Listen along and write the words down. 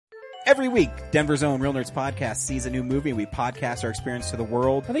Every week, Denver's own Real Nerds Podcast sees a new movie and we podcast our experience to the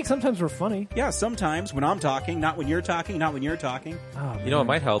world. I think sometimes we're funny. Yeah, sometimes when I'm talking, not when you're talking, not when you're talking. Oh, you know, it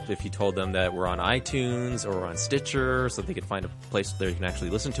might help if you told them that we're on iTunes or on Stitcher so they could find a place where you can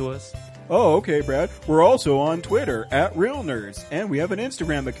actually listen to us. Oh, okay, Brad. We're also on Twitter at Real Nerds, and we have an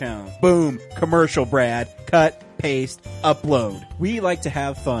Instagram account. Boom. Commercial, Brad. Cut, paste, upload. We like to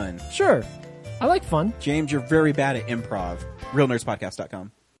have fun. Sure. I like fun. James, you're very bad at improv.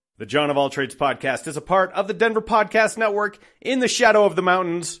 RealNerdsPodcast.com. The John of All Trades podcast is a part of the Denver Podcast Network. In the shadow of the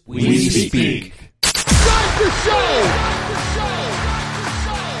mountains, we speak. Start the show!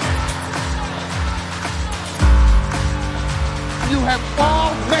 You have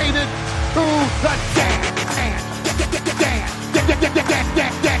all made it to the dance.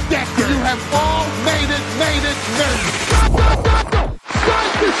 You have all made it.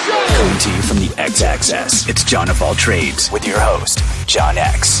 Start the show! Coming to you from the X-Axis, it's John of All Trades with your host, John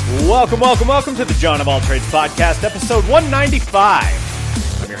X. Welcome to the John of All Trades podcast, episode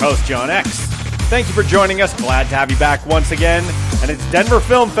 195. I'm your host, John X. Thank you for joining us. Glad to have you back once again. And it's Denver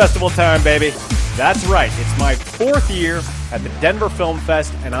Film Festival time, baby. That's right. It's my fourth year at the Denver Film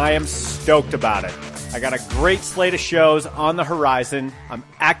Fest, and I am stoked about it. I got a great slate of shows on the horizon. I'm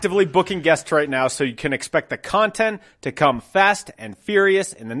actively booking guests right now, so you can expect the content to come fast and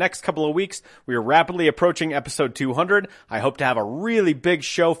furious in the next couple of weeks. We are rapidly approaching episode 200. I hope to have a really big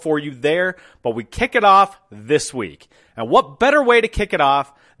show for you there, but we kick it off this week. And what better way to kick it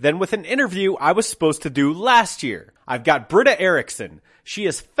off than with an interview I was supposed to do last year? I've got Britta Erickson. She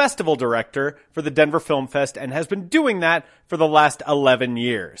is festival director for the Denver Film Fest and has been doing that for the last 11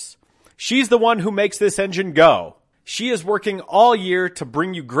 years. She's the one who makes this engine go. She is working all year to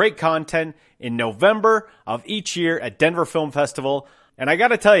bring you great content in November of each year at Denver Film Festival. And I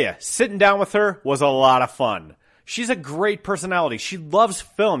gotta tell you, sitting down with her was a lot of fun. She's a great personality. She loves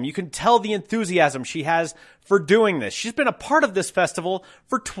film. You can tell the enthusiasm she has for doing this. She's been a part of this festival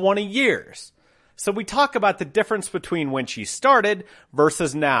for 20 years. So we talk about the difference between when she started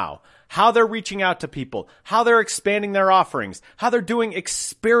versus now. How they're reaching out to people, how they're expanding their offerings, how they're doing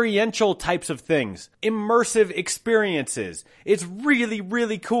experiential types of things, immersive experiences. It's really,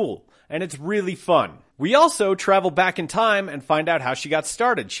 really cool, and it's really fun. We also travel back in time and find out how she got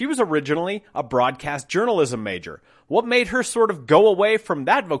started. She was originally a broadcast journalism major. What made her sort of go away from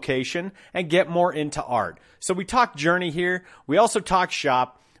that vocation and get more into art? So we talk journey here. We also talk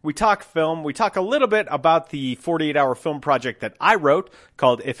shop. We talk film. We talk a little bit about the 48-hour film project that I wrote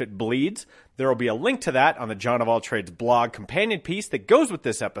called If It Bleeds. There will be a link to that on the John of All Trades blog companion piece that goes with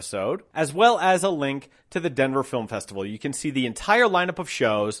this episode, as well as a link to the Denver Film Festival. You can see the entire lineup of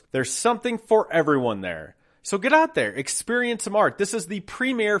shows. There's something for everyone there. So get out there, experience some art. This is the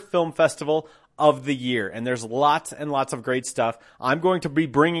premier film festival of the year, and there's lots and lots of great stuff. I'm going to be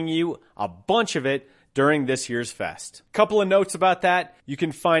bringing you a bunch of it during this year's fest. Couple of notes about that. You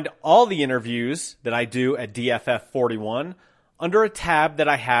can find all the interviews that I do at DFF 41 under a tab that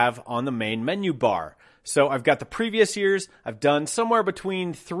I have on the main menu bar. So I've got the previous years. I've done somewhere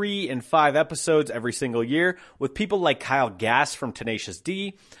between 3 and 5 episodes every single year with people like Kyle Gass from Tenacious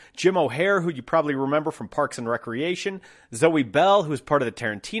D, Jim O'Hare, who you probably remember from Parks and Recreation, Zoe Bell, who's part of the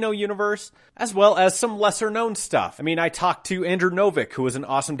Tarantino universe, as well as some lesser-known stuff. I mean, I talked to Andrew Novick, who was an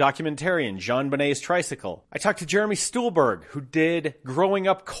awesome documentarian, Jean Bonnet's Tricycle. I talked to Jeremy Stuhlberg, who did Growing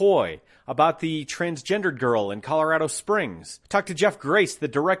Up Coy, about the transgendered girl in Colorado Springs. I talked to Jeff Grace, the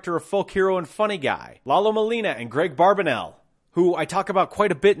director of Folk Hero and Funny Guy, Lalo Molina and Greg Barbanel, who I talk about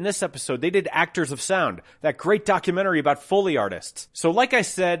quite a bit in this episode. They did Actors of Sound, that great documentary about Foley artists. So like I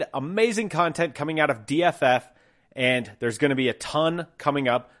said, amazing content coming out of DFF, and there's going to be a ton coming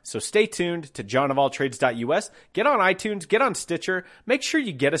up. So stay tuned to johnofalltrades.us. Get on iTunes, get on Stitcher, make sure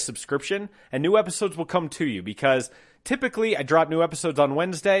you get a subscription, and new episodes will come to you because typically I drop new episodes on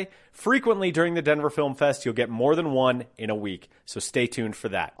Wednesday. Frequently during the Denver Film Fest, you'll get more than one in a week. So stay tuned for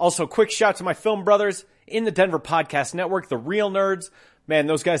that. Also, quick shout to my film brothers in the Denver Podcast Network, the Real Nerds. Man,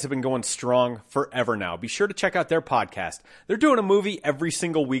 those guys have been going strong forever now. Be sure to check out their podcast. They're doing a movie every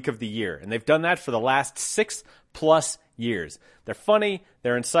single week of the year, and they've done that for the last 6+ years. They're funny,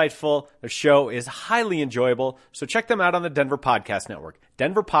 they're insightful, their show is highly enjoyable, so check them out on the Denver Podcast Network,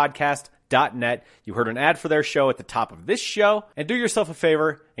 denverpodcast.net. You heard an ad for their show at the top of this show, and do yourself a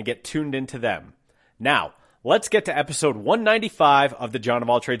favor and get tuned into them. Now, let's get to episode 195 of the John of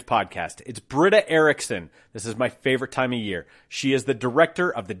All Trades podcast. It's Britta Erickson. This is my favorite time of year. She is the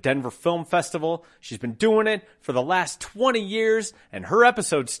director of the Denver Film Festival. She's been doing it for the last 20 years, and her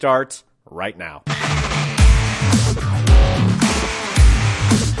episode starts right now.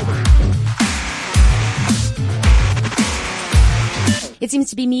 It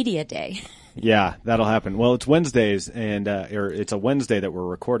seems to be media day. Yeah, that'll happen. Well, it's Wednesdays, and or it's a Wednesday that we're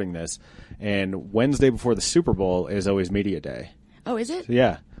recording this, and Wednesday before the Super Bowl is always media day. Oh, is it?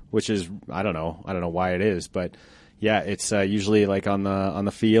 Yeah, which is I don't know why it is, but yeah, it's usually like on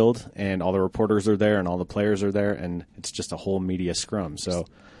the field, and all the reporters are there, and all the players are there, and it's just a whole media scrum. So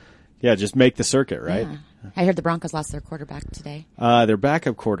yeah, just make the circuit, right? Yeah. I heard the Broncos lost their quarterback today. Their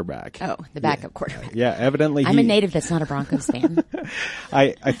backup quarterback. Oh, the backup quarterback. Yeah, evidently I'm a native that's not a Broncos fan.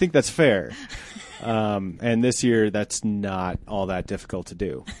 I think that's fair. And this year, that's not all that difficult to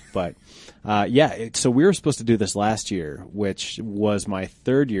do. But, so we were supposed to do this last year, which was my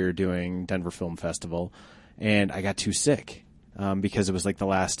third year doing Denver Film Festival, and I got too sick because it was like the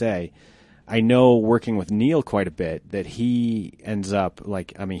last day. I know working with Neil quite a bit that he ends up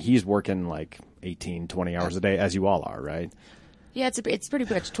he's working like 18, 20 hours a day, as you all are, right? Yeah, it's pretty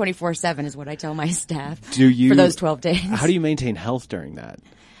much 24/7 is what I tell my staff. For those 12 days? How do you maintain health during that?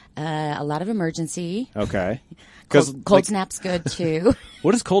 A lot of emergency. Okay. Cold Snap's good too.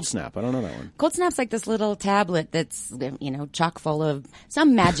 What is Cold Snap? I don't know that one. Cold Snap's like this little tablet that's, chock full of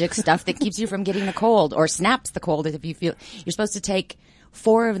some magic stuff that keeps you from getting a cold or snaps the cold if you feel. You're supposed to take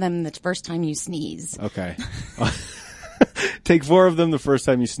 4 of them the first time you sneeze. Okay. Take 4 of them the first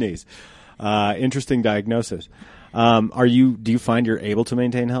time you sneeze. Interesting diagnosis. Do you find you're able to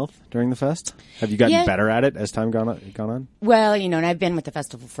maintain health during the fest? Have you gotten better at it as time gone on? Well, and I've been with the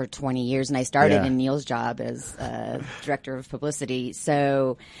festival for 20 years, and I started in Neil's job as director of publicity.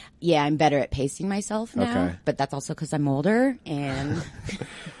 So, yeah, I'm better at pacing myself now. Okay. But that's also because I'm older, and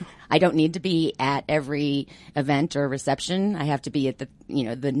I don't need to be at every event or reception. I have to be at the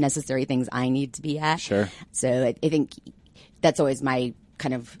necessary things I need to be at. Sure. So I think that's always my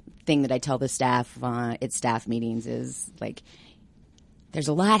kind of thing that I tell the staff at staff meetings is like, there's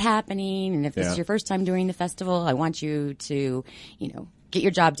a lot happening, and if this is your first time doing the festival, I want you to, get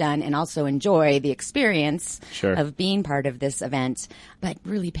your job done and also enjoy the experience of being part of this event, but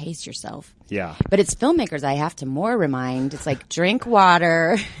really pace yourself. Yeah. But it's filmmakers I have to more remind. It's like, drink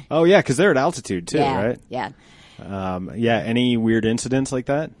water. Oh, yeah, because they're at altitude too, right? Yeah. Any weird incidents like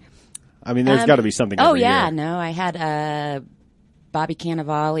that? I mean, there's got to be something every year. No, I had Bobby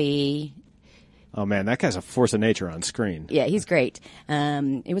Cannavale. Oh, man, that guy's a force of nature on screen. Yeah, he's great.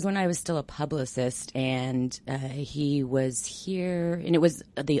 It was when I was still a publicist, and he was here, and it was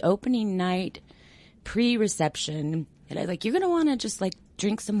the opening night pre-reception, and I was like, you're going to want to just, like,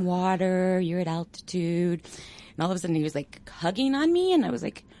 drink some water, you're at altitude, and all of a sudden he was, like, hugging on me, and I was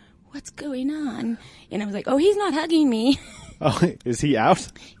like, what's going on? And I was like, oh, he's not hugging me. Oh, is he out?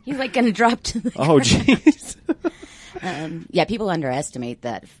 He's, like, going to drop to the ground. Oh, jeez. People underestimate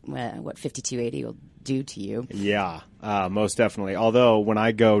that what 5280 will do to you. Yeah, most definitely. Although when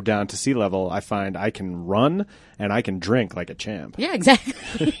I go down to sea level, I find I can run and I can drink like a champ. Yeah,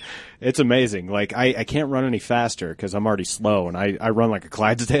 exactly. It's amazing. Like I can't run any faster because I'm already slow, and I run like a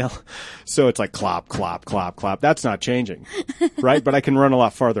Clydesdale. So it's like clop, clop, clop, clop. That's not changing, right? But I can run a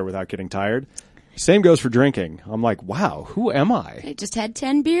lot farther without getting tired. Same goes for drinking. I'm like, wow, who am I? I just had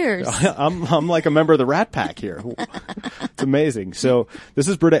 10 beers. I'm like a member of the Rat Pack here. It's amazing. So this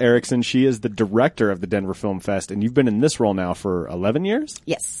is Britta Erickson. She is the director of the Denver Film Fest, and you've been in this role now for 11 years?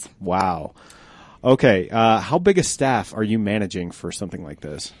 Yes. Wow. Okay. How big a staff are you managing for something like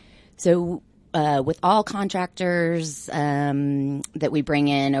this? So with all contractors that we bring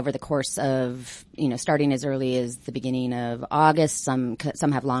in over the course of, starting as early as the beginning of August, some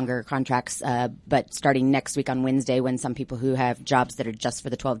have longer contracts, but starting next week on Wednesday, when some people who have jobs that are just for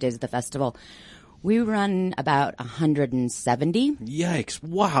the 12 days of the festival, we run about 170. Yikes.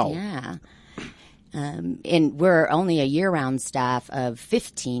 Wow. Yeah. And we're only a year-round staff of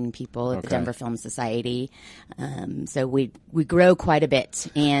 15 people at the Denver Film Society. So we grow quite a bit,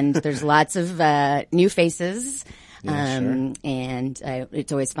 and there's lots of new faces. Yeah, sure. And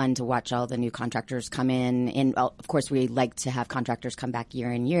it's always fun to watch all the new contractors come in. And of course, we like to have contractors come back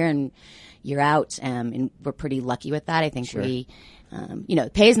year in year and year out. And we're pretty lucky with that. I think we,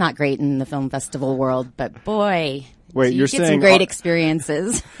 pay is not great in the film festival world, but boy, wait, you get some great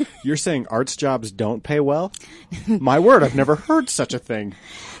experiences. You're saying arts jobs don't pay well? My word, I've never heard such a thing.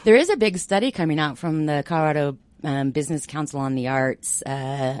 There is a big study coming out from the Colorado Business Council on the Arts.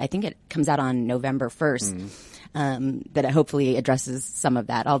 I think it comes out on November 1st. That hopefully addresses some of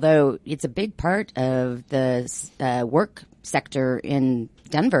that. Although it's a big part of the work sector in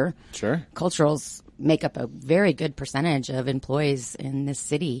Denver. Sure. Culturals make up a very good percentage of employees in this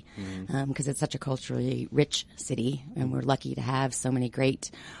city because it's such a culturally rich city, and we're lucky to have so many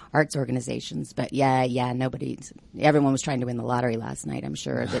great arts organizations. But everyone was trying to win the lottery last night, I'm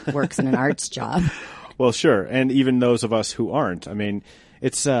sure, that works in an arts job. Well, sure. And even those of us who aren't. I mean,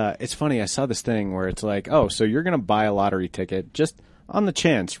 it's funny. I saw this thing where it's like, oh, so you're going to buy a lottery ticket just on the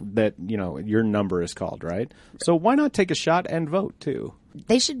chance that, your number is called, right? So why not take a shot and vote too?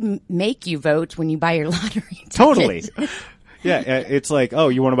 They should make you vote when you buy your lottery ticket. Totally. Yeah, it's like, oh,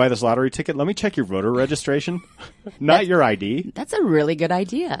 you want to buy this lottery ticket? Let me check your voter registration, not your ID. That's a really good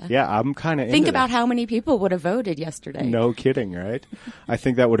idea. Yeah, I'm kind of Think about how many people would have voted yesterday. No kidding, right? I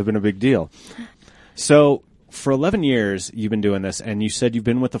think that would have been a big deal. So for 11 years, you've been doing this, and you said you've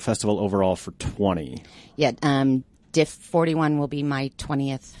been with the festival overall for 20. Yeah, Diff 41 will be my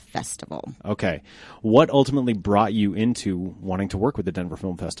 20th festival. Okay. What ultimately brought you into wanting to work with the Denver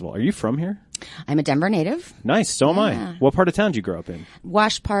Film Festival? Are you from here? I'm a Denver native. Nice. So am I. What part of town did you grow up in?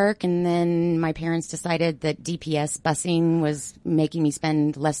 Wash Park, and then my parents decided that DPS busing was making me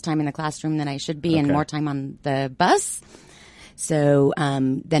spend less time in the classroom than I should be and more time on the bus. So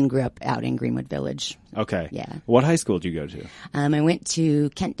then grew up out in Greenwood Village. Okay. Yeah. What high school did you go to? I went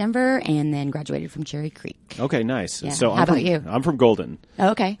to Kent, Denver, and then graduated from Cherry Creek. Okay, nice. Yeah. So How about you? I'm from Golden. Oh,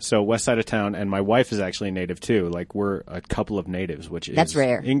 okay. So west side of town, and my wife is actually a native too. Like we're a couple of natives, which is That's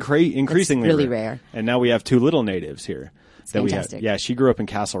rare. Increasingly That's really rare. And now we have two little natives here. It's fantastic. Yeah, she grew up in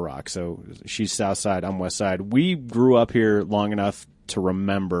Castle Rock, so she's south side, I'm west side. We grew up here long enough to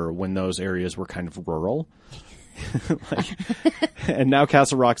remember when those areas were kind of rural. And now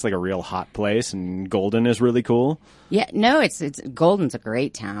Castle Rock's like a real hot place, and Golden is really cool. Yeah, no, it's Golden's a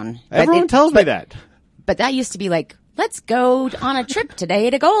great town. Everyone tells me that. But that used to be like, let's go on a trip today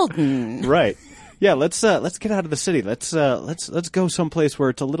to Golden. Right. Yeah, let's get out of the city. Let's go someplace where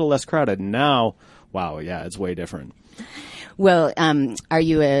it's a little less crowded. Now, wow, yeah, it's way different. Well, are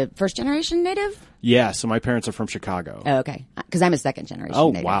you a first generation native? Yeah, so my parents are from Chicago. Oh, okay. Because I'm a second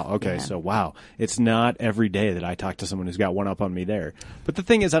generation native. Wow. Okay, Yeah. so wow. It's not every day that I talk to someone who's got one up on me there. But the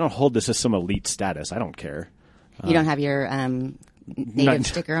thing is, I don't hold this as some elite status. I don't care. You don't have your native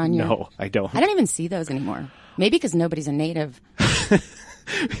sticker on you? No, I don't. I don't even see those anymore. Maybe because nobody's a native.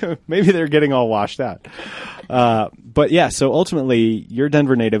 Maybe they're getting all washed out. But yeah, so ultimately, you're a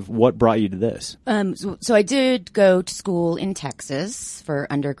Denver native. What brought you to this? So I did go to school in Texas for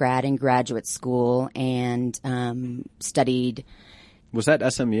undergrad and graduate school and studied. Was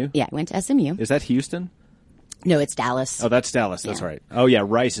that SMU? Yeah, I went to SMU. Is that Houston? No, it's Dallas. Oh, that's Dallas. That's Yeah. right. Oh, yeah,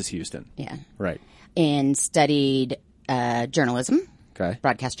 Rice is Houston. Yeah. Right. And studied journalism, Okay.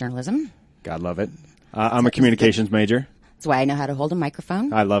 broadcast journalism. God love it. I'm a communications major. That's why I know how to hold a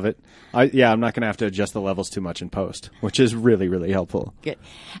microphone. I love it. I'm not going to have to adjust the levels too much in post, which is really, really helpful. Good.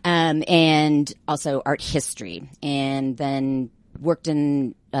 And also art history. And then worked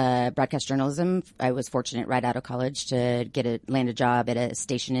in broadcast journalism. I was fortunate right out of college to land a job at a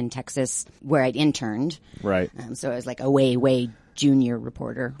station in Texas where I'd interned. Right. So I was like a way junior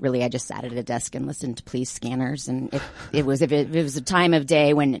reporter. Really, I just sat at a desk and listened to police scanners. And if it was a time of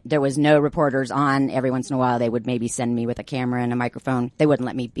day when there was no reporters on, every once in a while they would maybe send me with a camera and a microphone. They wouldn't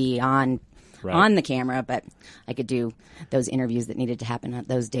let me be on the camera, but I could do those interviews that needed to happen at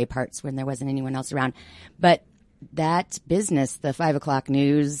those day parts when there wasn't anyone else around. But that business, the 5 o'clock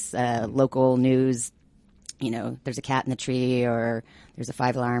news, local news, there's a cat in the tree or there's a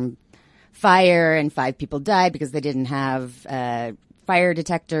 5-alarm fire and 5 people died because they didn't have fire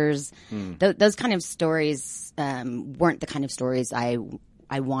detectors. Those kind of stories weren't the kind of stories I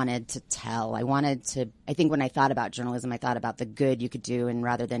wanted to tell. I think when I thought about journalism, I thought about the good you could do, and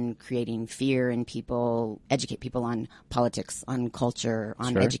rather than creating fear in people, educate people on politics, on culture,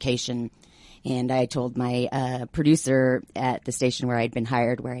 on education. And I told my producer at the station where I'd been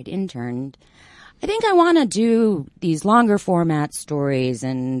hired, where I'd interned, I think I want to do these longer format stories,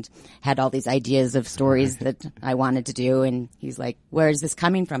 and had all these ideas of stories that I wanted to do. And he's like, where is this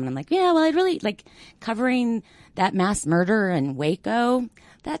coming from? And I'm like, yeah, well, I'd really like covering that mass murder in Waco.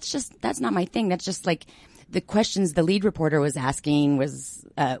 That's not my thing. That's just like the questions the lead reporter was asking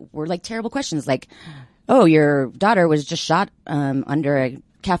were like terrible questions. Like, oh, your daughter was just shot under a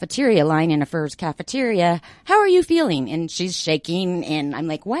cafeteria line in a Furs cafeteria. How are you feeling? And she's shaking. And I'm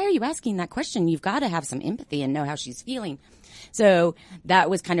like, why are you asking that question? You've got to have some empathy and know how she's feeling. So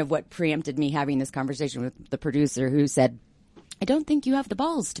that was kind of what preempted me having this conversation with the producer, who said, I don't think you have the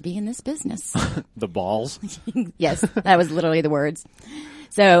balls to be in this business. The balls? Yes, that was literally the words.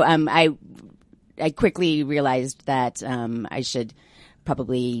 So I quickly realized that I should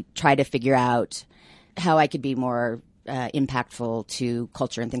probably try to figure out how I could be more impactful to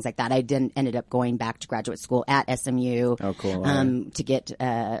culture and things like that. I ended up going back to graduate school at SMU. Oh, cool. To get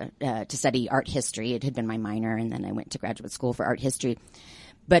to study art history. It had been my minor, and then I went to graduate school for art history.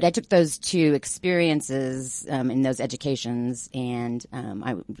 But I took those two experiences in those educations, and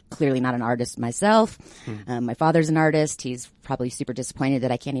I'm clearly not an artist myself. My father's an artist. He's probably super disappointed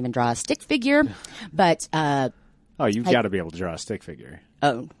that I can't even draw a stick figure. But you've got to be able to draw a stick figure.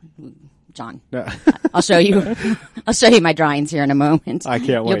 Oh, John, I'll show you. I'll show you my drawings here in a moment. I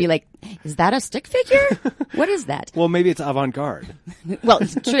can't wait. You'll be like, "Is that a stick figure? What is that?" Well, maybe it's avant-garde. Well,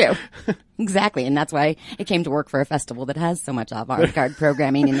 it's true. Exactly. And that's why I came to work for a festival that has so much avant-garde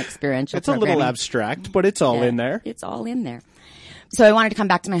programming and experiential It's a programming. little abstract, but it's all in there. It's all in there. So I wanted to come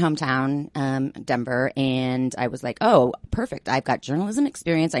back to my hometown, Denver, and I was like, oh, perfect. I've got journalism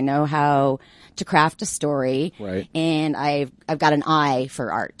experience. I know how to craft a story. Right. And I've got an eye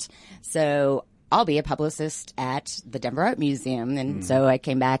for art. So I'll be a publicist at the Denver Art Museum. And so I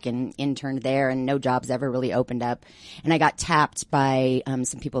came back and interned there, and no jobs ever really opened up. And I got tapped by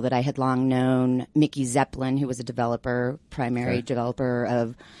some people that I had long known. Mickey Zeppelin, who was a developer, primary developer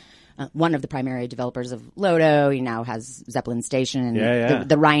of one of the primary developers of Lodo. He now has Zeppelin Station and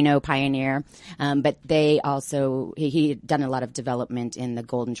the Rhino pioneer. But they also, he had done a lot of development in the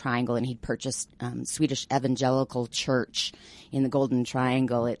Golden Triangle, and he'd purchased Swedish Evangelical Church in the Golden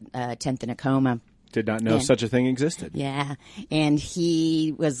Triangle at 10th and Acoma. Did not know such a thing existed. Yeah. And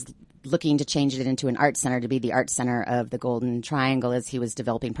he was looking to change it into an art center, to be the art center of the Golden Triangle, as he was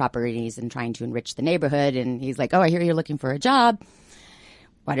developing properties and trying to enrich the neighborhood. And he's like, oh, I hear you're looking for a job.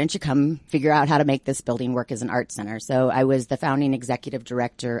 Why don't you come figure out how to make this building work as an art center? So I was the founding executive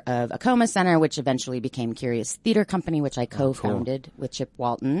director of Acoma Center, which eventually became Curious Theater Company, which I co-founded with Chip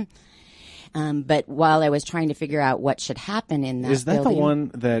Walton. But while I was trying to figure out what should happen in that building. Is that the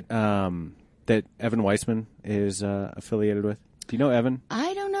one that that Evan Weissman is affiliated with? Do you know Evan?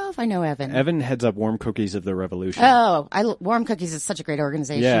 I don't know if I know Evan. Evan heads up Warm Cookies of the Revolution. Oh, Warm Cookies is such a great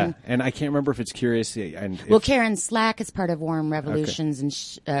organization. Yeah, and I can't remember if it's Curious. And Karen Slack is part of Warm Revolutions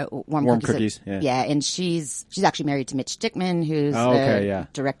and Warm Cookies. Yeah, and she's actually married to Mitch Dickman, who's the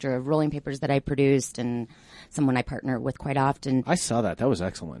director of Rolling Papers that I produced, and someone I partner with quite often. I saw that. That was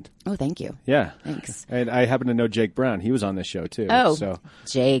excellent. Oh, thank you. Yeah. Thanks. And I happen to know Jake Brown. He was on this show, too. Oh, so.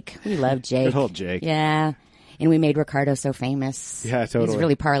 Jake. We love Jake. Good old Jake. Yeah. And we made Ricardo so famous. Yeah, totally. He's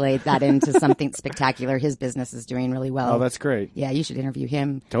really parlayed that into something spectacular. His business is doing really well. Oh, that's great. Yeah, you should interview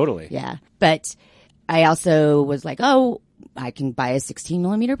him. Totally. Yeah. But I also was like, oh, I can buy a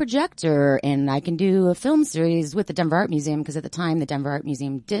 16mm projector and I can do a film series with the Denver Art Museum, because at the time the Denver Art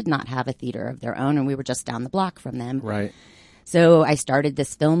Museum did not have a theater of their own, and we were just down the block from them. Right. So I started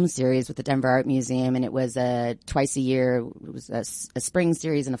this film series with the Denver Art Museum, and it was twice a year. It was a spring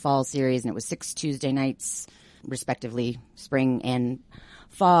series and a fall series, and it was 6 Tuesday nights, respectively, spring and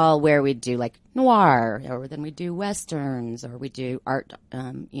fall, where we'd do like noir, or then we'd do westerns, or we'd do art,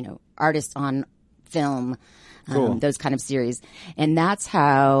 artists on film. Cool. Those kind of series. And that's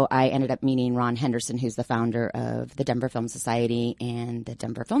how I ended up meeting Ron Henderson, who's the founder of the Denver Film Society and the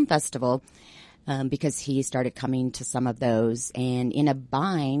Denver Film Festival, because he started coming to some of those. And in a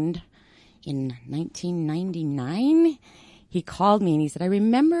bind in 1999, he called me and he said, I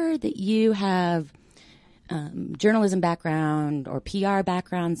remember that you have journalism background or PR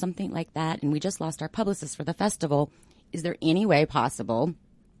background, something like that, and we just lost our publicist for the festival. Is there any way possible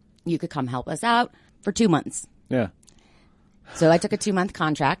you could come help us out for 2 months? Yeah. So I took a 2-month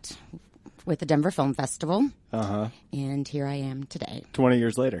contract with the Denver Film Festival. Uh-huh. And here I am today. 20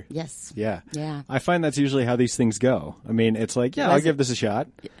 years later. Yes. Yeah. Yeah. I find that's usually how these things go. I mean, it's like, I'll give this a shot.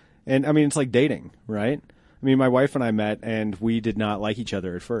 And I mean, it's like dating, right? I mean, my wife and I met and we did not like each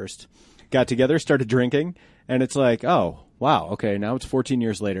other at first. Got together, started drinking, and it's like, oh, wow, okay, now it's 14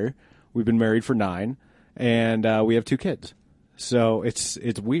 years later. We've been married for 9, and we have 2 kids. So it's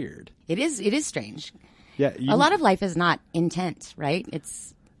weird. It is strange. Yeah. A lot of life is not intent, right?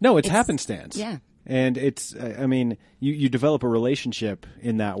 It's happenstance. Yeah. And it's, I mean, you develop a relationship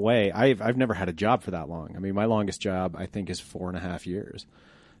in that way. I've never had a job for that long. I mean, my longest job, I think, is 4.5 years.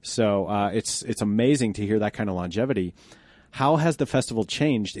 So it's amazing to hear that kind of longevity. How has the festival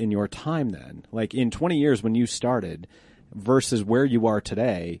changed in your time then? Like in 20 years when you started versus where you are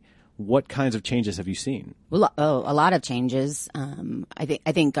today, what kinds of changes have you seen? Well, a lot of changes. I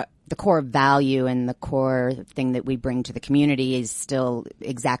think the core value and the core thing that we bring to the community is still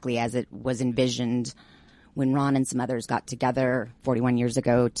exactly as it was envisioned when Ron and some others got together 41 years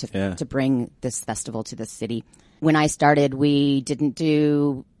ago to bring this festival to the city. When I started, we didn't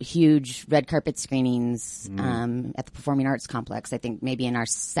do huge red carpet screenings at the Performing Arts Complex. I think maybe in our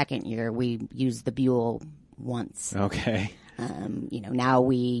second year we used the Buell once. Okay. Now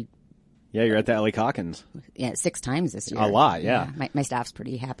we... Yeah, you're at the Ellie Calkins. Yeah, 6 times this year. A lot, yeah. My staff's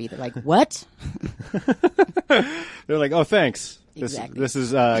pretty happy. They're like, what? They're like, oh, thanks. Exactly. This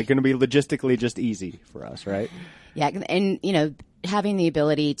is going to be logistically just easy for us, right? Yeah, and having the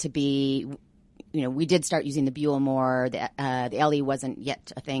ability to be, we did start using the Buell more. The Ellie wasn't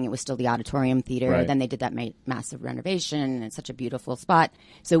yet a thing; it was still the auditorium theater. Right. Then they did that massive renovation, and it's such a beautiful spot.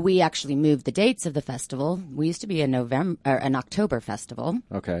 So we actually moved the dates of the festival. We used to be an October festival.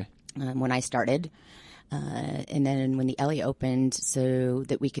 Okay. When I started. And then when the Ellie opened, so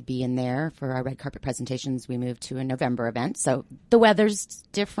that we could be in there for our red carpet presentations, we moved to a November event. So the weather's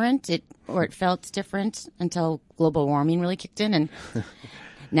different, it felt different until global warming really kicked in. And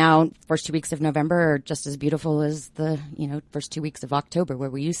now, first 2 weeks of November are just as beautiful as the first 2 weeks of October where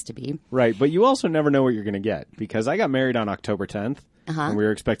we used to be. Right, but you also never know what you're going to get, because I got married on October 10th, and we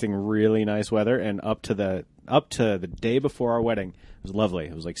were expecting really nice weather, and up to the day before our wedding, it was lovely.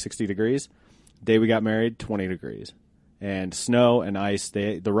 It was like 60 degrees. Day we got married, 20 degrees. And snow and ice.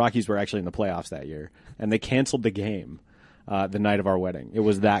 The Rockies were actually in the playoffs that year, and they canceled the game the night of our wedding. It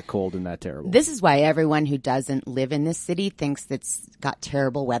was that cold and that terrible. This is why everyone who doesn't live in this city thinks it's got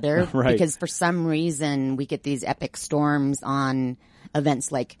terrible weather. Right. Because for some reason we get these epic storms on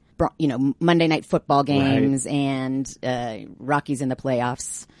events like Monday night football games and Rockies in the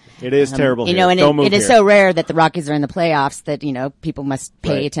playoffs. It is terrible here. And Don't move it is here. so rare that the Rockies are in the playoffs that, people must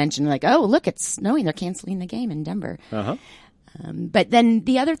pay attention. Like, oh, look, it's snowing. They're canceling the game in Denver. Uh-huh. But then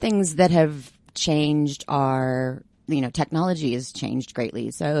the other things that have changed are, technology has changed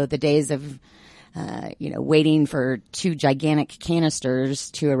greatly. So the days of, waiting for 2 gigantic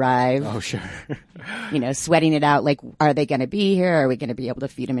canisters to arrive. Oh, sure. Sweating it out. Like, are they going to be here? Are we going to be able to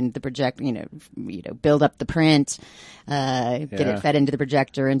feed them into the projector? Build up the print, get it fed into the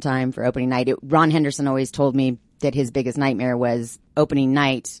projector in time for opening night. Ron Henderson always told me that his biggest nightmare was opening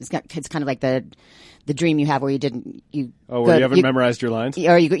night. It's kind of like the dream you have where you haven't memorized your lines?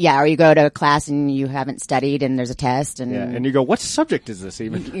 Or you go to a class and you haven't studied and there's a test and you go, what subject is this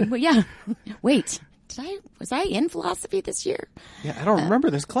even? Well, yeah. Wait, was I in philosophy this year? Yeah, I don't remember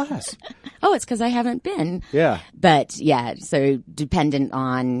this class. Oh, it's because I haven't been. Yeah. But so dependent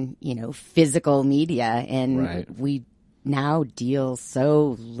on, physical media, and we now deal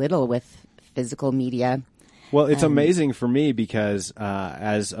so little with physical media. Well, it's amazing for me because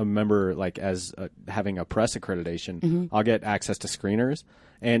as a member, having a press accreditation, I'll get access to screeners,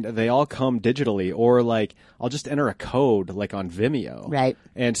 and they all come digitally, or I'll just enter a code on Vimeo. Right.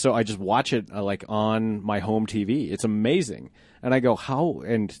 And so I just watch it on my home TV. It's amazing. And I go, how?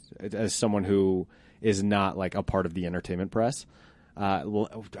 And as someone who is not a part of the entertainment press, I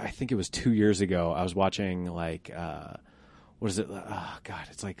think it was 2 years ago, I was watching what is it? Oh, God,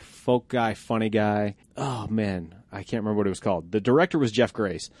 it's folk guy, funny guy. Oh, man, I can't remember what it was called. The director was Jeff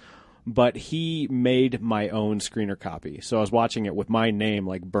Grace, but he made my own screener copy. So I was watching it with my name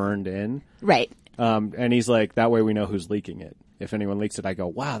burned in. Right. And he's like, that way we know who's leaking it. If anyone leaks it, I go,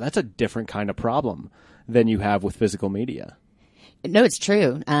 wow, that's a different kind of problem than you have with physical media. No, it's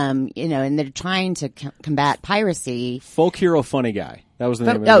true. And they're trying to combat piracy. Folk hero, funny guy. That was the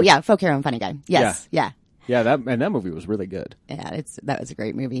name of it. Oh, yeah, folk hero and funny guy. Yes, yeah. Yeah, that movie was really good. Yeah, that was a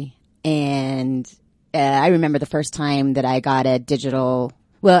great movie. And I remember the first time that I got a digital.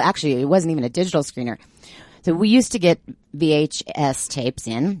 Well, actually, it wasn't even a digital screener. So we used to get VHS tapes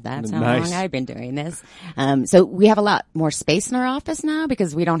in. That's how long I've been doing this. So we have a lot more space in our office now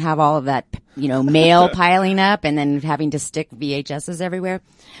because we don't have all of that, mail piling up and then having to stick VHSs everywhere.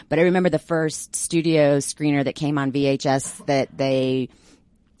 But I remember the first studio screener that came on VHS that they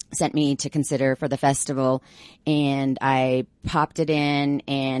sent me to consider for the festival, and I popped it in,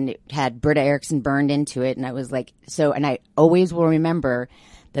 and it had Britta Erickson burned into it, and I was like, and I always will remember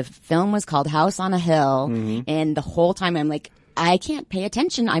the film was called House on a Hill, and the whole time I'm like, I can't pay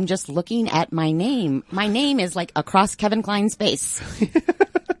attention. I'm just looking at my name. My name is across Kevin Kline's face.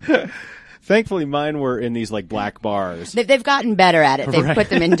 Thankfully, mine were in these black bars. They've gotten better at it. They've put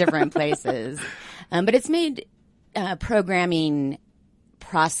them in different places, but it's made programming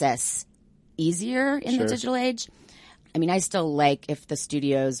process easier in the digital age. I mean, I still if the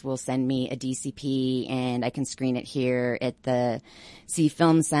studios will send me a DCP and I can screen it here at the C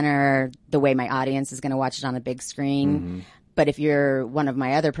Film Center the way my audience is going to watch it on the big screen. But if you're one of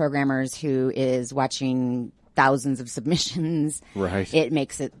my other programmers who is watching thousands of submissions, it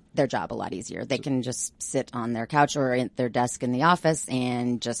makes their job a lot easier. They can just sit on their couch or at their desk in the office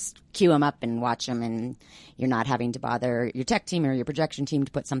and just queue them up and watch them, and you're not having to bother your tech team or your projection team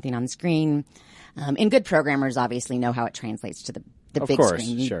to put something on the screen. And good programmers obviously know how it translates to the the Of big course,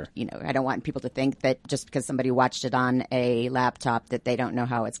 screen. sure. You know, I don't want people to think that just because somebody watched it on a laptop that they don't know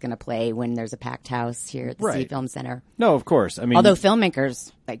how it's going to play when there's a packed house here at the Right. City Film Center. No, of course. I mean, Although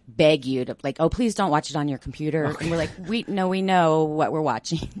filmmakers like beg you to like, oh, please don't watch it on your computer. And we're like, we know what we're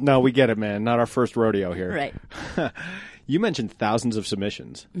watching. no, we get it, man. Not our first rodeo here. Right. You mentioned thousands of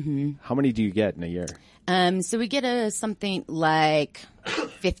submissions. Mm-hmm. How many do you get in a year? So we get something like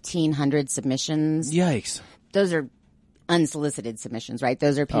 1,500 submissions. Yikes. Those are unsolicited submissions, right?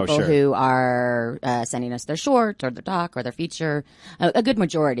 Those are people sure. who are sending us their short or their doc or their feature. A good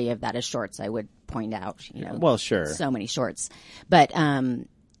majority of that is shorts, I would point out. You know, Well, sure. so many shorts, but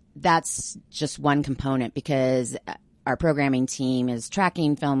that's just one component because our programming team is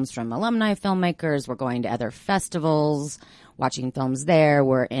tracking films from alumni filmmakers. We're going to other festivals, watching films there.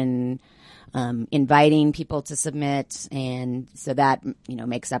 We're inviting people to submit, and so that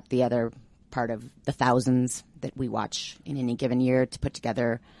makes up the other part of the thousands that we watch in any given year to put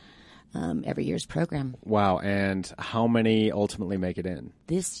together every year's program. Wow. And how many ultimately make it in?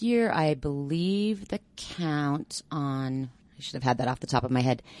 This year, I believe the count on, I should have had that off the top of my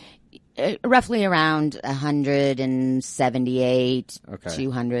head, roughly around 178, Okay.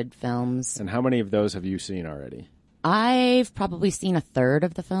 200 films. And how many of those have you seen already? I've probably seen a third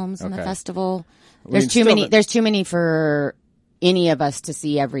of the films in the Okay. festival. mean, There's too still many. There's too many for any of us to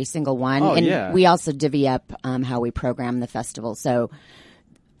see every single one. Oh, and yeah. we also divvy up how we program the festival. So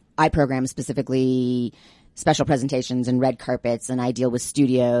I program specifically special presentations and red carpets, and I deal with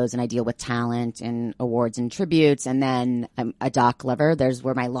studios, and I deal with talent and awards and tributes. And then I'm a doc lover. There's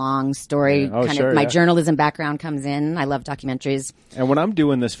where my long story, Yeah. Oh, kind sure, of my yeah. journalism background comes in. I love documentaries. And when I'm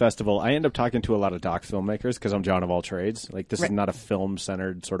doing this festival, I end up talking to a lot of doc filmmakers because I'm John of all trades. Like, this is not a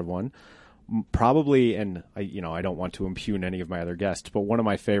film-centered sort of one. Probably, and I don't want to impugn any of my other guests, but one of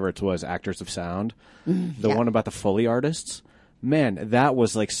my favorites was Actors of Sound, the one about the Foley artists. Man, that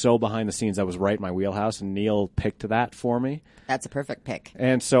was like so behind the scenes. That was right in my wheelhouse, and Neil picked that for me. That's a perfect pick.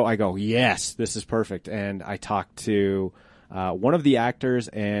 And so I go, yes, this is perfect. And I talked to one of the actors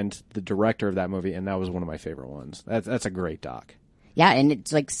and the director of that movie, and that was one of my favorite ones. That's a great doc. Yeah, and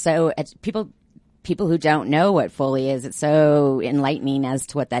it's like people who don't know what Foley is, it's so enlightening as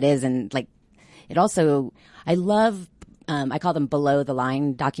to what that is, and like it also, I love. I call them below the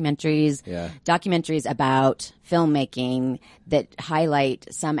line documentaries. Yeah. Documentaries about filmmaking that highlight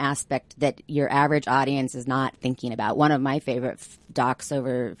some aspect that your average audience is not thinking about. One of my favorite docs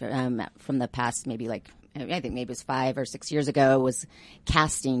over from the past, I think maybe it was 5 or 6 years ago, was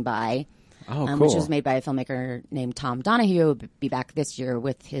Casting By. Oh, cool. Which was made by a filmmaker named Tom Donahue. He'll be back this year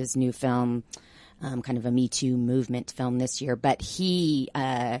with his new film, kind of a Me Too movement film this year. But he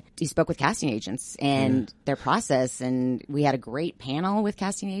spoke with casting agents and their process, and we had a great panel with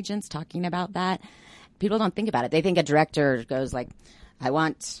casting agents talking about that. People don't think about it. They think a director goes like, I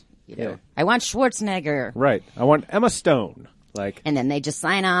want Schwarzenegger. Right. I want Emma Stone. Like, And then they just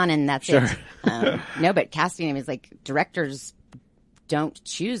sign on and that's Sure. it. No, but casting is like directors don't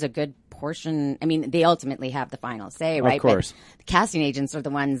choose a good portion. I mean, they ultimately have the final say, right? Of course. But the casting agents are the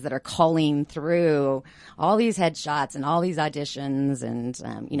ones that are culling through all these headshots and all these auditions. And,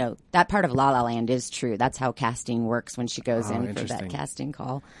 that part of La La Land is true. That's how casting works when she goes in for interesting. that casting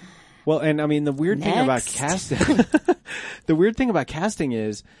call. well, and I mean, the weird thing about Next. casting, the weird thing about casting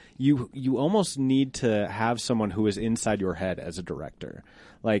is you almost need to have someone who is inside your head as a director,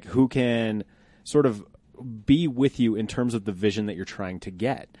 like who can sort of be with you in terms of the vision that you're trying to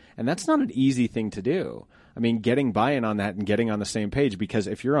get. And that's not an easy thing to do. I mean, getting buy-in on that and getting on the same page, because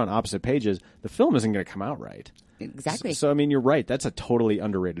if you're on opposite pages, the film isn't going to come out right. Exactly. So, I mean, you're right. That's a totally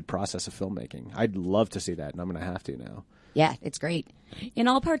underrated process of filmmaking. I'd love to see that, and I'm going to have to now. Yeah, it's great. In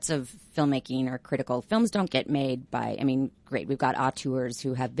all parts of filmmaking are critical. Films don't get made by, great. We've got auteurs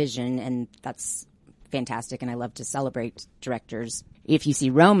who have vision, and that's fantastic, and I love to celebrate directors. If you see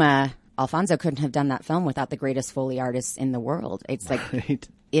Roma, Alfonso couldn't have done that film without the greatest Foley artists in the world. It's like, Right.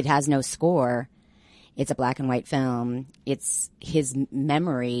 It has no score. It's a black and white film. It's his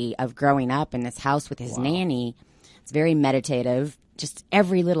memory of growing up in this house with his nanny. It's very meditative. Just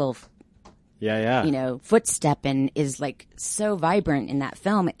every little Yeah. footstep is like so vibrant in that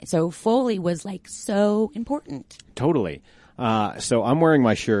film. So Foley was like so important. Totally. So I'm wearing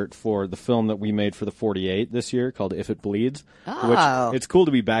my shirt for the film that we made for the 48 this year called If It Bleeds. Oh. Which it's cool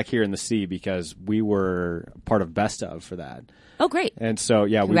to be back here in the C because we were part of Best of for that. Oh, great. And so,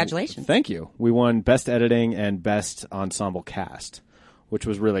 yeah. Congratulations. Thank you. We won Best Editing and Best Ensemble Cast, which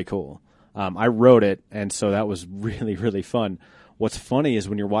was really cool. I wrote it, and so that was really, really fun. What's funny is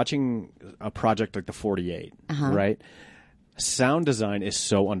when you're watching a project like the 48, right? Sound design is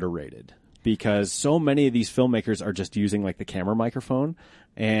so underrated. because so many of these filmmakers are just using like the camera microphone.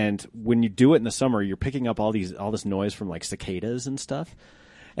 And when you do it in the summer, you're picking up all this noise from like cicadas and stuff.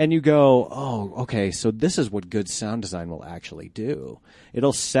 And you go, oh, okay, so this is what good sound design will actually do.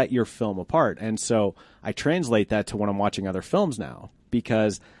 It'll set your film apart. And so I translate that to when I'm watching other films now,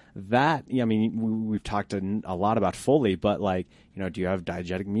 because that, I mean, we've talked a lot about Foley, but like, you know, do you have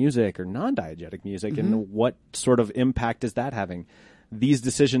diegetic music or non-diegetic music? And what sort of impact is that having? These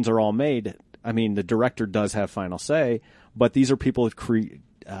decisions are all made. I mean, the director does have final say, but these are people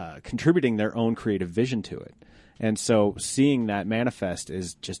contributing their own creative vision to it. And so seeing that manifest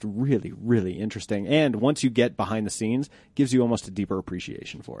is just really, really interesting. And once you get behind the scenes, gives you almost a deeper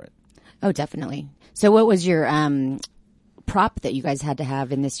appreciation for it. Oh, definitely. So what was your prop that you guys had to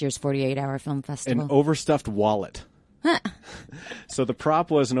have in this year's 48-hour film festival? An overstuffed wallet. So the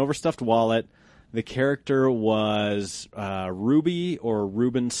prop was an overstuffed wallet. The character was Ruby or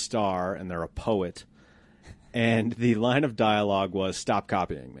Reuben Starr, and they're a poet. And the line of dialogue was, "Stop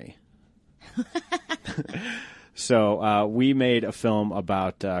copying me." So we made a film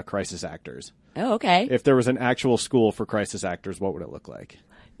about crisis actors. Oh, okay. If there was an actual school for crisis actors, what would it look like?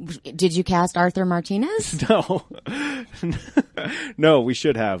 Did you cast Arthur Martinez? No. No, we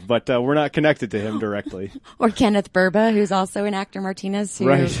should have, but we're not connected to him directly. Or Kenneth Burba, who's also an actor Martinez. Who,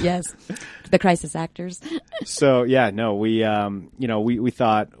 right. Yes. The crisis actors. So, yeah, no, we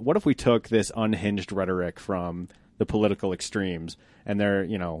thought, what if we took this unhinged rhetoric from the political extremes and their,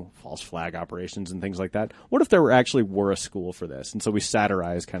 false flag operations and things like that? What if there were a school for this? And so we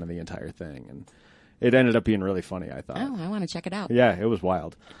satirized kind of the entire thing, and it ended up being really funny, I thought. Oh, I want to check it out. Yeah, it was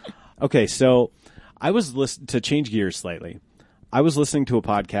wild. Okay, so I was to change gears slightly. I was listening to a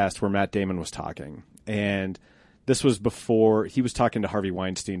podcast where Matt Damon was talking, and this was before he was talking to Harvey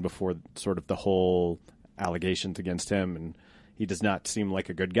Weinstein before sort of the whole allegations against him, and he does not seem like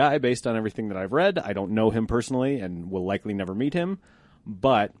a good guy based on everything that I've read. I don't know him personally and will likely never meet him,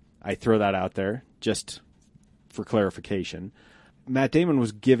 but I throw that out there just for clarification. Matt Damon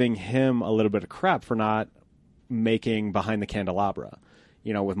was giving him a little bit of crap for not making Behind the Candelabra,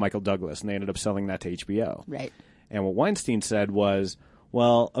 with Michael Douglas, and they ended up selling that to HBO. Right. And what Weinstein said was,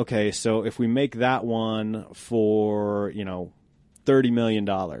 well, okay, so if we make that one for, $30 million,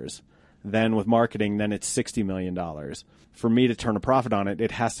 then with marketing, then it's $60 million. For me to turn a profit on it,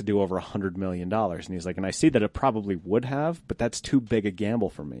 it has to do over $100 million. And he's like, and I see that it probably would have, but that's too big a gamble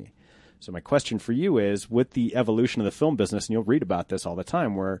for me. So my question for you is, with the evolution of the film business, and you'll read about this all the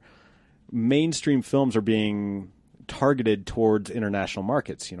time, where mainstream films are being targeted towards international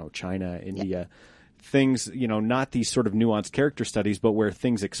markets, China, India, things, not these sort of nuanced character studies, but where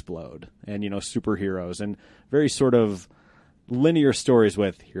things explode and, superheroes and very sort of linear stories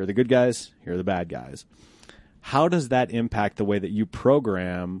with, here are the good guys, here are the bad guys. How does that impact the way that you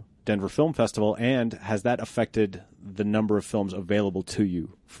program Denver Film Festival, and has that affected the number of films available to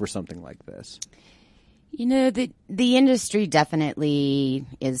you for something like this? The industry definitely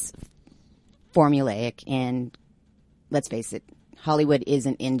is formulaic, and let's face it, Hollywood is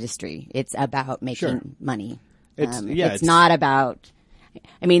an industry. It's about making money. It's not about,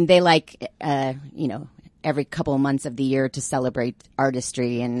 they like, every couple of months of the year to celebrate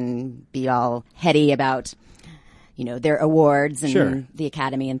artistry and be all heady about, their awards and the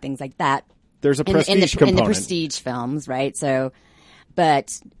Academy and things like that. There's a prestige component. In the prestige films, right? So,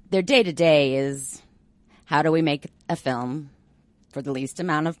 but their day-to-day is, how do we make a film for the least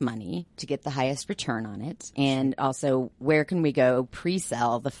amount of money to get the highest return on it? And also, where can we go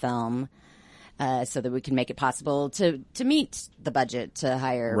pre-sell the film so that we can make it possible to meet the budget to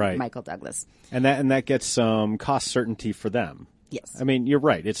hire Michael Douglas? And that gets some cost certainty for them. Yes. You're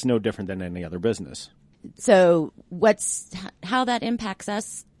right. It's no different than any other business. So how that impacts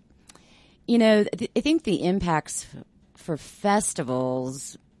us? I think the impacts for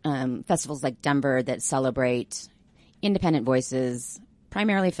festivals like Denver that celebrate independent voices,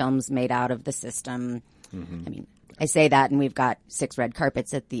 primarily films made out of the system. Mm-hmm. I say that, and we've got 6 red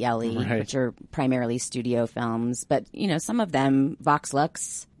carpets at the LE, which are primarily studio films. But, some of them, Vox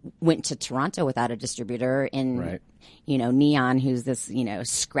Lux went to Toronto without a distributor, and, Neon, who's this,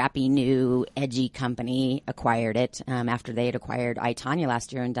 scrappy new edgy company, acquired it after they had acquired I, Tonya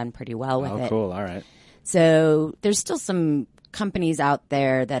last year and done pretty well with it. Oh, cool. All right. So there's still some companies out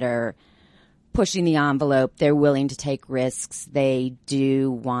there that are pushing the envelope. They're willing to take risks. They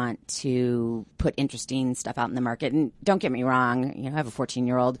do want to put interesting stuff out in the market. And don't get me wrong, I have a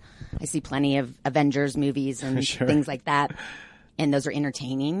 14-year-old. I see plenty of Avengers movies and things like that. And those are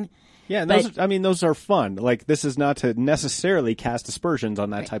entertaining. Yeah, and those are fun. Like, this is not to necessarily cast aspersions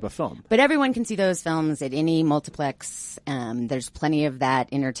on that type of film. But everyone can see those films at any multiplex. There's plenty of that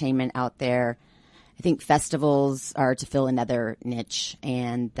entertainment out there. I think festivals are to fill another niche,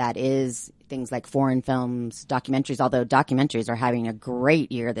 and that is things like foreign films, documentaries, although documentaries are having a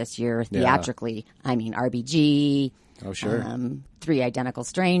great year this year theatrically. I mean, RBG. Oh, sure. 3 Identical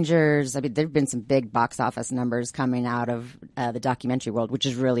Strangers. I mean, there have been some big box office numbers coming out of the documentary world, which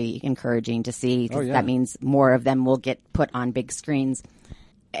is really encouraging to see. That means more of them will get put on big screens.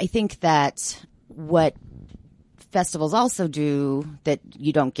 I think that what festivals also do that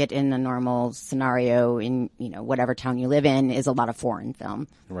you don't get in a normal scenario in, whatever town you live in is a lot of foreign film.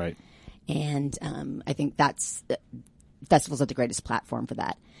 Right. And I think festivals are the greatest platform for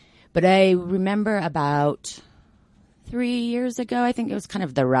that. But I remember about 3 years ago, I think it was kind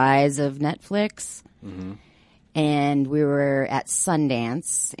of the rise of Netflix. Mm-hmm. And we were at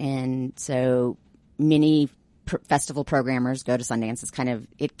Sundance. And so many festival programmers go to Sundance.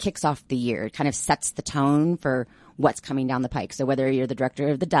 It kicks off the year. It kind of sets the tone for what's coming down the pike. So whether you're the director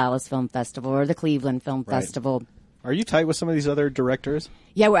of the Dallas Film Festival or the Cleveland Film Festival. Are you tight with some of these other directors?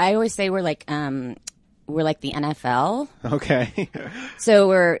 Yeah, I always say we're like the NFL. Okay. So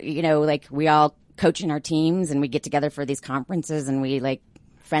we're, we all coach in our teams and we get together for these conferences and we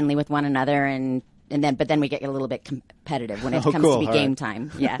friendly with one another but then we get a little bit competitive when it comes to be game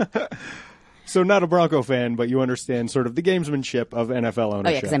time. Yeah. So not a Bronco fan, but you understand sort of the gamesmanship of NFL ownership. Oh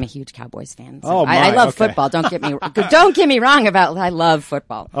yeah, because I'm a huge Cowboys fan. So oh my, I love football. Don't get me wrong about I love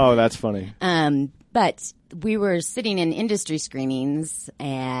football. Oh, that's funny. But we were sitting in industry screenings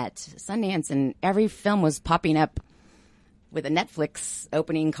at Sundance, and every film was popping up with a Netflix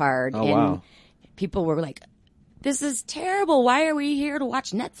opening card. Oh, and wow. People were like, this is terrible. Why are we here to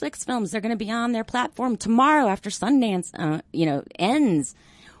watch Netflix films? They're going to be on their platform tomorrow after Sundance ends.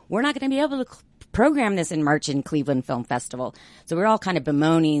 We're not going to be able to program this in March in Cleveland Film Festival. So we're all kind of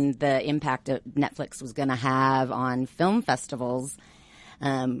bemoaning the impact that Netflix was going to have on film festivals.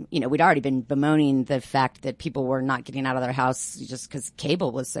 We'd already been bemoaning the fact that people were not getting out of their house just because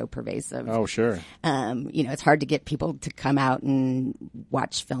cable was so pervasive. Oh, sure. It's hard to get people to come out and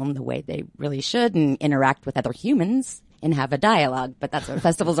watch film the way they really should and interact with other humans and have a dialogue. But that's what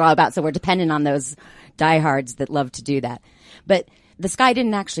festivals are all about. So we're dependent on those diehards that love to do that. But the sky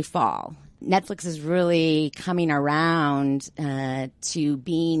didn't actually fall. Netflix is really coming around to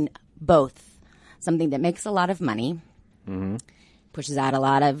being both something that makes a lot of money, pushes out a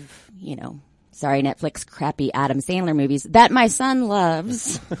lot of, sorry, Netflix, crappy Adam Sandler movies that my son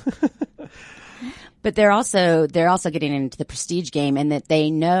loves. But they're also getting into the prestige game, and that they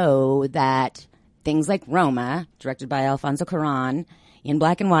know that things like Roma, directed by Alfonso Cuarón, in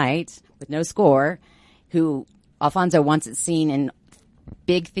black and white with no score, who Alfonso wants it seen in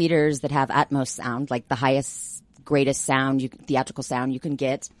big theaters that have Atmos sound, like the highest, greatest sound, theatrical sound you can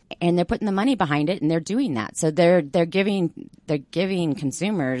get, and they're putting the money behind it, and they're doing that. So they're giving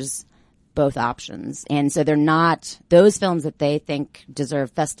consumers both options, and so they're not those films that they think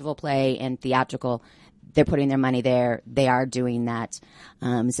deserve festival play and theatrical. They're putting their money there. They are doing that.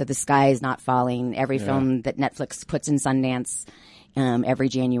 So the sky is not falling. Every film that Netflix puts in Sundance every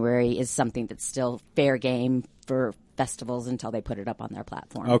January is something that's still fair game for festivals until they put it up on their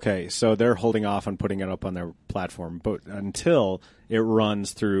platform. Okay, so they're holding off on putting it up on their platform, but until it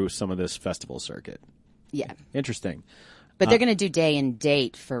runs through some of this festival circuit. Yeah. Interesting. But they're going to do day and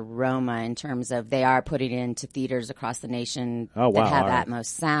date for Roma in terms of they are putting it into theaters across the nation that have Atmos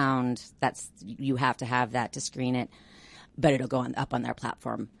sound. You have to have that to screen it, but it'll go up on their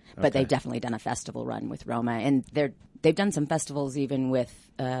platform. But they've definitely done a festival run with Roma, and they've done some festivals even with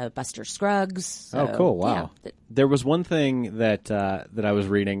Buster Scruggs. So, oh, cool! Wow. Yeah. There was one thing that I was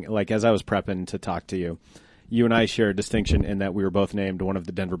reading, like as I was prepping to talk to you. You and I share a distinction in that we were both named one of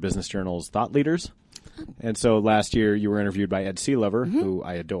the Denver Business Journal's thought leaders. And so last year you were interviewed by Ed Sealover, who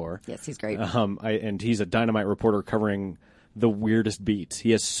I adore. Yes, he's great. And he's a dynamite reporter covering the weirdest beats.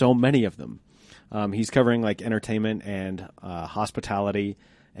 He has so many of them. He's covering like entertainment and hospitality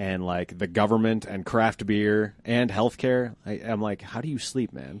and like the government and craft beer and healthcare. I'm like, how do you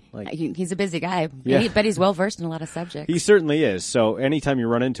sleep, man? Like, he's a busy guy, yeah. But he's well versed in a lot of subjects. He certainly is. So anytime you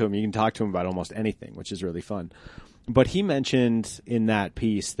run into him, you can talk to him about almost anything, which is really fun. But he mentioned in that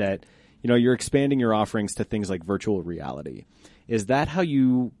piece that you're expanding your offerings to things like virtual reality. Is that how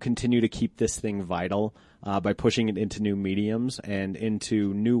you continue to keep this thing vital by pushing it into new mediums and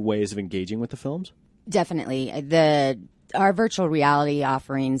into new ways of engaging with the films? Definitely. Our virtual reality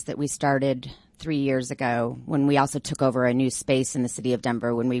offerings that we started 3 years ago when we also took over a new space in the city of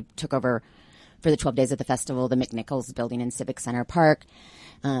Denver, when we took over for the 12 days of the festival, the McNichols building in Civic Center Park,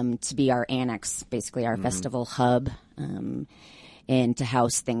 to be our annex, basically our festival hub, and to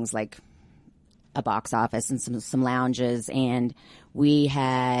house things like a box office and some lounges. And we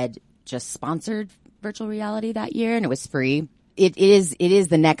had just sponsored virtual reality that year, and it was free. It is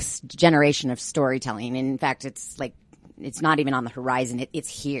the next generation of storytelling. And in fact, it's not even on the horizon. It's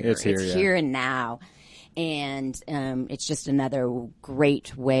here. It's here and now. And it's just another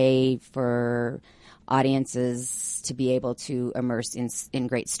great way for audiences to be able to immerse in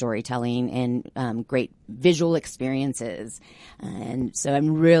great storytelling and great visual experiences. And so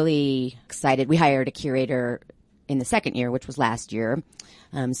I'm really excited. We hired a curator in the second year, which was last year.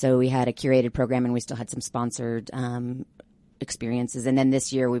 So we had a curated program, and we still had some sponsored experiences. And then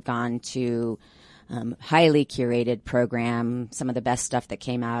this year we've gone to highly curated program, some of the best stuff that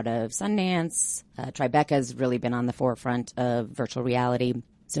came out of Sundance. Tribeca's really been on the forefront of virtual reality.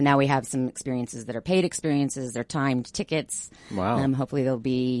 So now we have some experiences that are paid experiences. They're timed tickets. Wow. Hopefully they'll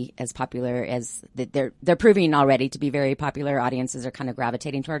be as popular as they're proving already to be very popular. Audiences are kind of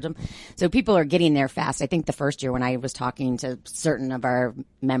gravitating towards them. So people are getting there fast. I think the first year when I was talking to certain of our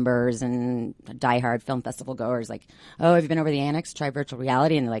members and diehard film festival goers, like, oh, have you been over the annex? Try virtual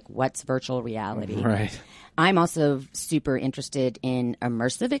reality. And they're like, what's virtual reality? Right. I'm also super interested in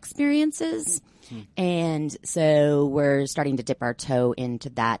immersive experiences. And so we're starting to dip our toe into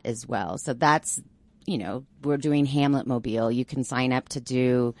that as well. So that's, we're doing Hamlet Mobile. You can sign up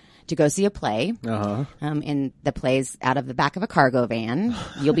to go see a play. And the play's out of the back of a cargo van.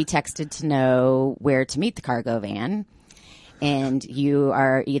 You'll be texted to know where to meet the cargo van. And you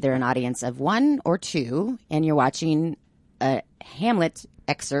are either an audience of 1 or 2, and you're watching a Hamlet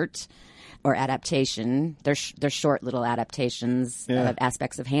excerpt or adaptation. They're short little adaptations of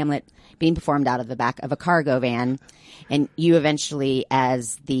aspects of Hamlet being performed out of the back of a cargo van. And you eventually,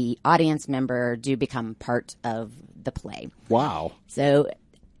 as the audience member, do become part of the play. Wow. So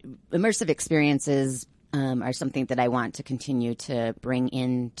immersive experiences are something that I want to continue to bring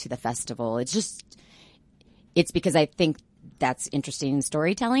into the festival. It's because I think that's interesting in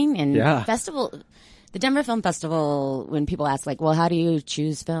storytelling. And the Denver Film Festival, when people ask, like, well, how do you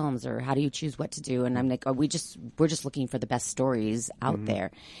choose films or how do you choose what to do? And I'm like, we're just looking for the best stories out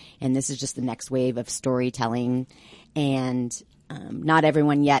there. And this is just the next wave of storytelling. And not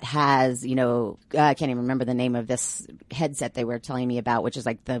everyone yet has, I can't even remember the name of this headset they were telling me about, which is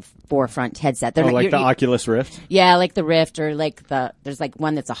like the forefront headset. They're like the Oculus Rift? Yeah, like the Rift, or like there's like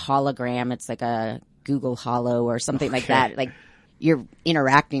one that's a hologram. It's like a Google Holo or something like that. Like, you're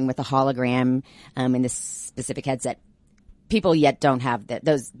interacting with a hologram in this specific headset. People yet don't have that.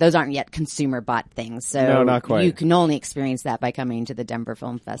 Those aren't yet consumer bought things. So no, not quite. You can only experience that by coming to the Denver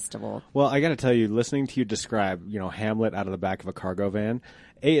Film Festival. Well, I got to tell you, listening to you describe, Hamlet out of the back of a cargo van,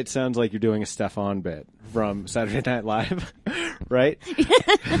 it sounds like you're doing a Stefan bit from Saturday Night Live, right?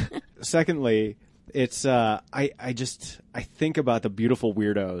 Secondly, it's I think about the beautiful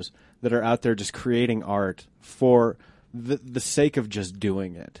weirdos that are out there just creating art for the sake of just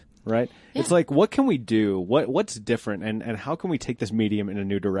doing it, right? Yeah. It's like, what can we do? What's different? And how can we take this medium in a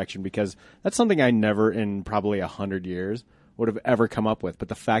new direction? Because that's something I never in probably 100 years would have ever come up with. But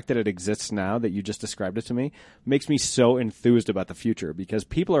the fact that it exists now, that you just described it to me, makes me so enthused about the future, because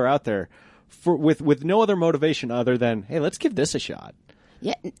people are out there with no other motivation other than, hey, let's give this a shot.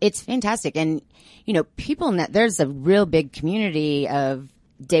 Yeah, it's fantastic. And, people there's a real big community of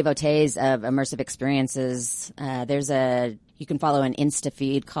devotees of immersive experiences. You can follow an Insta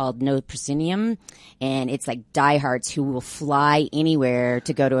feed called No Proscenium, and it's like diehards who will fly anywhere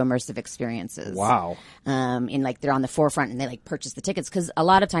to go to immersive experiences. Wow. And like they're on the forefront, and they like purchase the tickets, because a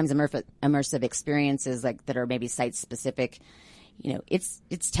lot of times immersive experiences like that are maybe site specific,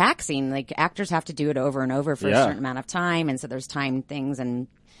 it's taxing. Like, actors have to do it over and over for a certain amount of time, and so there's time things, and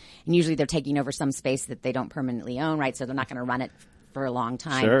usually they're taking over some space that they don't permanently own, right? So they're not going to run it for a long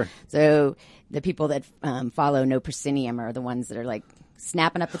time. Sure. So the people that follow No Proscenium are the ones that are like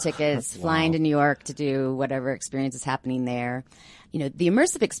snapping up the tickets, flying to New York to do whatever experience is happening there. The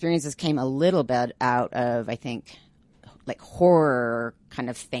immersive experiences came a little bit out of, I think, like horror kind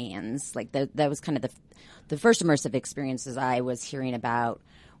of fans. Like that was kind of the first immersive experiences I was hearing about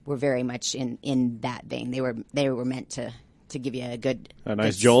were very much in that vein. They were meant to give you a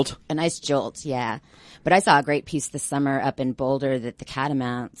nice jolt. A nice jolt, yeah. But I saw a great piece this summer up in Boulder that the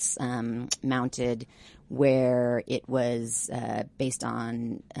Catamounts mounted, where it was based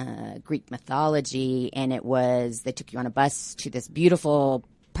on Greek mythology, and they took you on a bus to this beautiful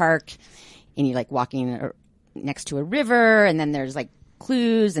park, and you're like walking next to a river, and then there's like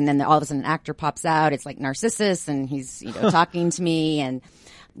clues, and then all of a sudden an actor pops out. It's like Narcissus, and he's talking to me, and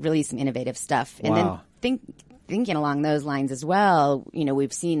really some innovative stuff. And Wow. then thinking along those lines as well,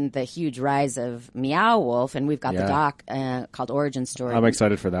 we've seen the huge rise of Meow Wolf, and we've got the doc called Origin Story. I'm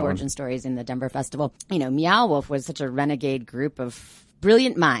excited for that Origin Stories in the Denver Festival. Meow Wolf was such a renegade group of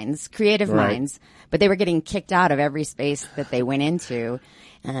brilliant minds, creative minds, but they were getting kicked out of every space that they went into.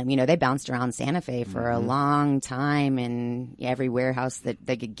 They bounced around Santa Fe for a long time in every warehouse that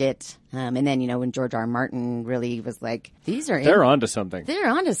they could get. And then, when George R. R. Martin really was like, They're onto something. They're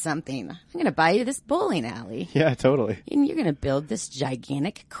onto something. I'm going to buy you this bowling alley. Yeah, totally. And you're going to build this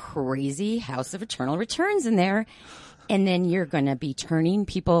gigantic, crazy house of eternal returns in there. And then you're going to be turning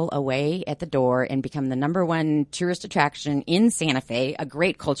people away at the door and become the number one tourist attraction in Santa Fe, a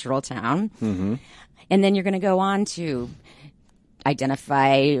great cultural town. Mm-hmm. And then you're going to go on to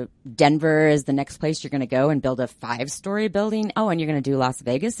identify Denver as the next place you're going to go and build a 5-story building. Oh, and you're going to do Las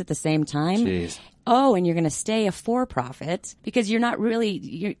Vegas at the same time. Jeez. Oh, and you're going to stay a for-profit because you're not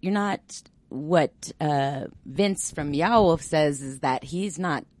what Vince from Meow Wolf says is that he's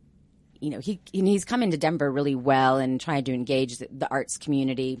not, he's come into Denver really well and trying to engage the arts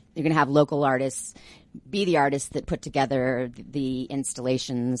community. You're going to have local artists be the artists that put together the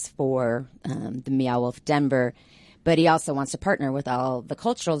installations for the Meow Wolf Denver. But he also wants to partner with all the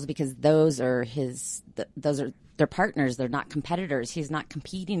culturals because those are their partners. They're not competitors. He's not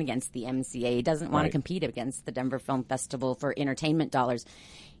competing against the MCA. He doesn't want to compete against the Denver Film Festival for entertainment dollars.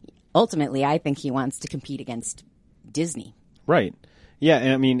 Ultimately, I think he wants to compete against Disney. Right. Yeah,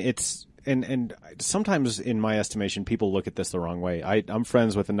 and I mean, it's and sometimes in my estimation, people look at this the wrong way. I'm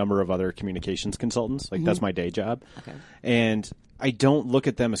friends with a number of other communications consultants. Like, that's my day job. Okay. And I don't look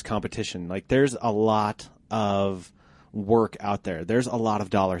at them as competition. Like, there's a lot of work out there. There's a lot of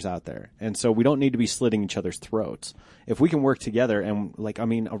dollars out there. And so we don't need to be slitting each other's throats. If we can work together and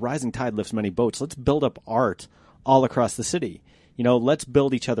a rising tide lifts many boats. Let's build up art all across the city. Let's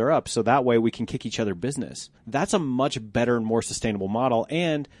build each other up so that way we can kick each other business. That's a much better and more sustainable model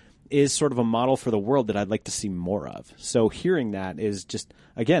and is sort of a model for the world that I'd like to see more of. So hearing that is just,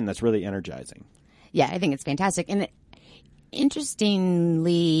 again, that's really energizing. Yeah, I think it's fantastic. And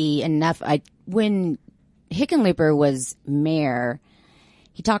interestingly enough, when Hickenlooper was mayor,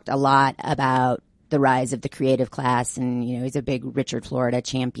 he talked a lot about the rise of the creative class, and he's a big Richard Florida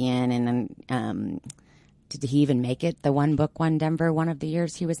champion. And did he even make it? The One Book, One Denver one of the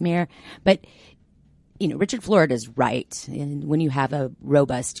years he was mayor. But Richard Florida's right. And when you have a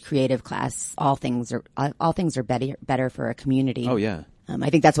robust creative class, all things are better for a community. Oh yeah. I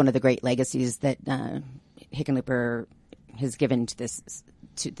think that's one of the great legacies that Hickenlooper has given to this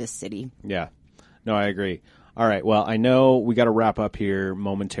city. Yeah. No, I agree. All right. Well, I know we got to wrap up here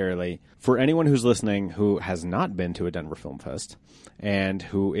momentarily. For anyone who's listening who has not been to a Denver Film Fest and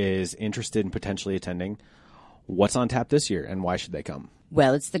who is interested in potentially attending, what's on tap this year and why should they come?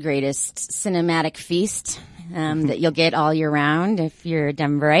 Well, it's the greatest cinematic feast that you'll get all year round if you're a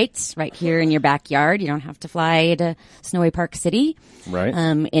Denverite, right here in your backyard. You don't have to fly to Snowy Park City. Right.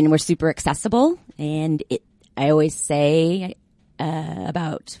 And we're super accessible. And I always say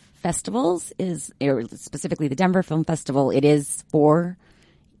about festivals or specifically the Denver Film Festival, it's for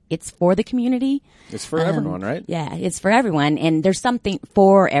the community. It's for everyone, right? Yeah, it's for everyone, and there's something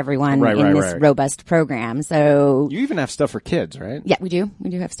for everyone in this robust program. So you even have stuff for kids, right? Yeah, we do. We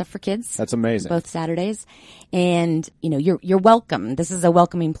do have stuff for kids. That's amazing. Both Saturdays, and you're welcome. This is a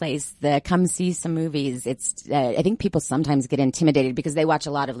welcoming place. Come see some movies. It's I think people sometimes get intimidated because they watch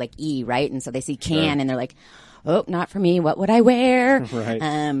a lot of right, and so they see Cannes and they're like, oh, not for me. What would I wear?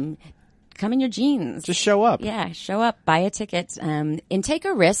 Right. Come in your jeans. Just show up. Yeah, show up, buy a ticket, and take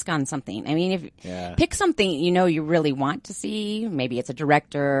a risk on something. I mean, pick something you really want to see. Maybe it's a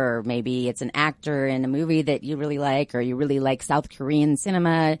director, or maybe it's an actor in a movie that you really like, or you really like South Korean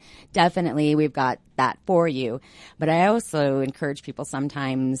cinema. Definitely, we've got that for you. But I also encourage people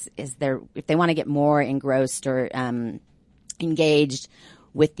sometimes if they want to get more engrossed or engaged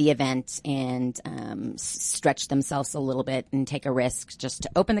with the event and stretch themselves a little bit and take a risk, just to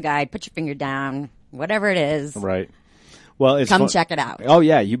open the guide, put your finger down, whatever it is. Right. Well, it's come check it out. Oh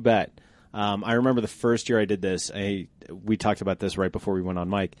yeah, you bet. I remember the first year I did this. We talked about this right before we went on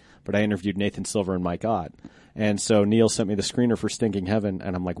mic, but I interviewed Nathan Silver and Mike Ott. And so Neil sent me the screener for Stinking Heaven,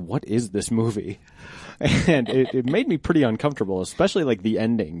 and I'm like, what is this movie? And it made me pretty uncomfortable, especially the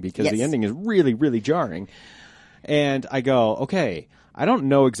ending, because the ending is really, really jarring. And I go, okay, I don't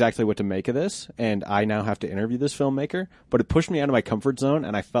know exactly what to make of this, and I now have to interview this filmmaker, but it pushed me out of my comfort zone,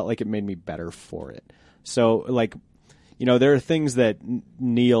 and I felt like it made me better for it. So, there are things that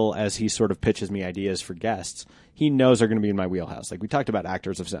Neil, as he sort of pitches me ideas for guests, he knows are going to be in my wheelhouse. Like, we talked about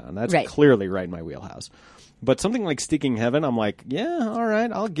actors of sound. That's clearly right in my wheelhouse. But something like Sticking Heaven, I'm like, yeah, all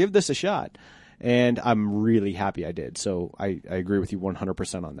right, I'll give this a shot. And I'm really happy I did. So I agree with you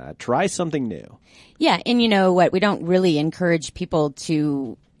 100% on that. Try something new. Yeah, and you know what? We don't really encourage people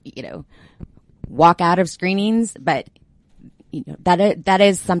to, walk out of screenings, but that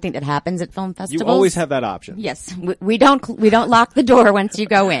is something that happens at film festivals. You always have that option. Yes, we don't lock the door once you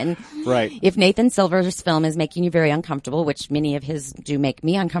go in. Right. If Nathan Silver's film is making you very uncomfortable, which many of his do make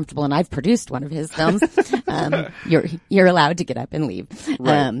me uncomfortable, and I've produced one of his films, you're allowed to get up and leave.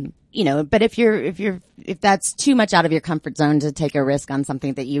 Right. But if that's too much out of your comfort zone to take a risk on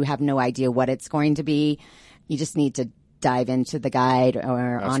something that you have no idea what it's going to be, you just need to dive into the guide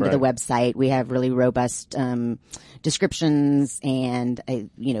or onto the website. We have really robust descriptions, and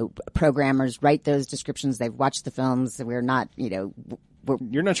programmers write those descriptions. They've watched the films. We're not,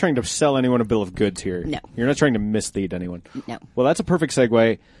 You're not trying to sell anyone a bill of goods here. No. You're not trying to mislead anyone. No. Well, that's a perfect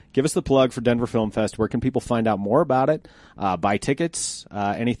segue. Give us the plug for Denver Film Fest. Where can people find out more about it? Buy tickets?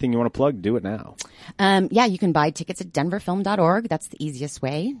 Anything you want to plug, do it now. You can buy tickets at denverfilm.org. That's the easiest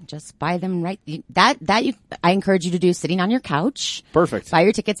way. Just buy them I encourage you to do sitting on your couch. Perfect. Buy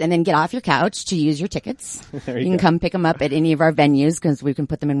your tickets and then get off your couch to use your tickets. There you you can go. come pick them up at any of our venues because we can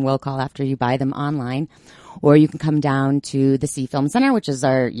put them in will call after you buy them online. Or you can come down to the C Film Center, which is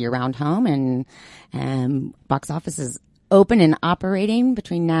our year-round home, and box office is open and operating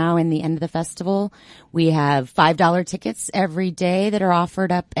between now and the end of the festival. We have $5 tickets every day that are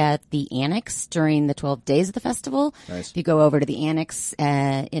offered up at the Annex during the 12 days of the festival. Nice. If you go over to the Annex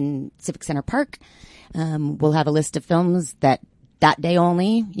in Civic Center Park, we'll have a list of films that day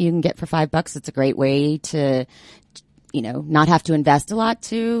only you can get for $5. It's a great way to, not have to invest a lot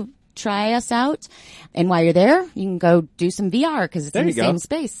to try us out. And while you're there, you can go do some VR because it's There in the you go. same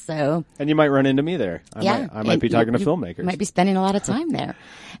space. So, And you might run into me there. I might be talking to filmmakers. You might be spending a lot of time there.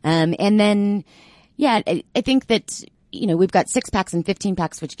 And then, I think that, we've got 6-packs and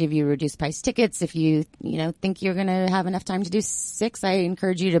 15-packs, which give you reduced price tickets. If you, think you're going to have enough time to do 6, I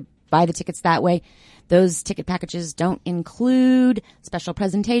encourage you to buy the tickets that way. Those ticket packages don't include special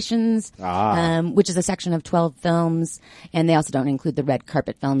presentations, which is a section of 12 films, and they also don't include the red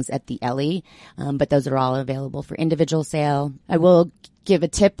carpet films at the Ellie, but those are all available for individual sale. I will give a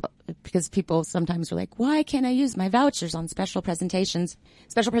tip because people sometimes are like, why can't I use my vouchers on special presentations?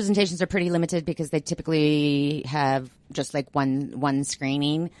 Special presentations are pretty limited because they typically have just like one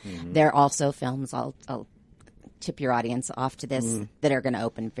screening. Mm-hmm. There are also films, I'll tip your audience off to this, that are going to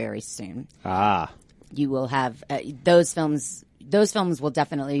open very soon. You will have those films. Those films will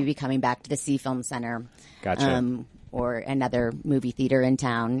definitely be coming back to the C Film Center, Gotcha. Or another movie theater in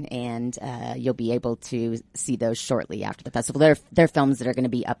town, and you'll be able to see those shortly after the festival. They're films that are going to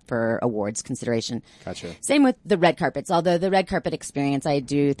be up for awards consideration. Gotcha. Same with the red carpets. Although the red carpet experience, I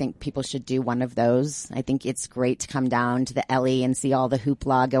do think people should do one of those. I think it's great to come down to the Ellie and see all the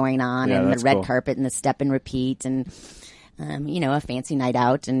hoopla going on, Yeah, and the that's red cool. carpet and the step and repeat, and a fancy night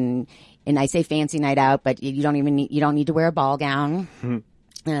out. And I say fancy night out, but you don't need to wear a ball gown.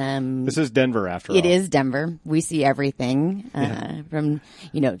 This is Denver after all. It is Denver. We see everything, from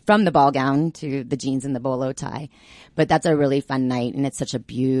the ball gown to the jeans and the bolo tie. But that's a really fun night, and it's such a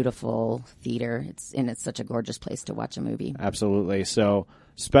beautiful theater. It's such a gorgeous place to watch a movie. Absolutely. So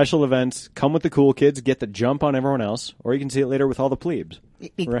special events, come with the cool kids, get the jump on everyone else, or you can see it later with all the plebes.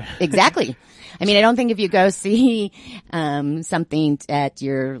 Right. Exactly. I mean, I don't think if you go see something at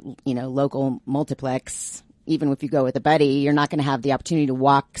your local multiplex, even if you go with a buddy, you're not going to have the opportunity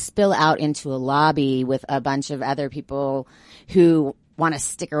to spill out into a lobby with a bunch of other people who want to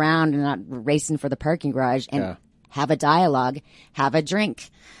stick around and not racing for the parking garage and have a dialogue, have a drink.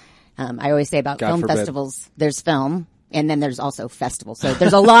 I always say about God film forbid. festivals, there's film. And then there's also festivals. So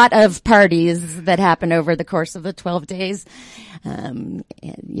there's a lot of parties that happen over the course of the 12 days.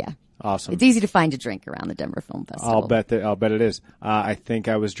 Awesome. It's easy to find a drink around the Denver Film Festival. I'll bet it is. I think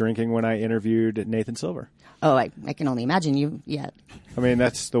I was drinking when I interviewed Nathan Silver. Oh, I can only imagine you. Yeah. I mean,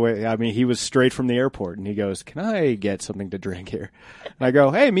 that's the way. I mean, he was straight from the airport, and he goes, "Can I get something to drink here?" And I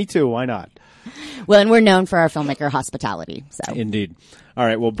go, "Hey, me too. Why not?" Well, and we're known for our filmmaker hospitality. So Indeed. All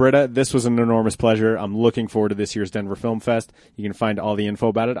right. Well, Britta, this was an enormous pleasure. I'm looking forward to this year's Denver Film Fest. You can find all the info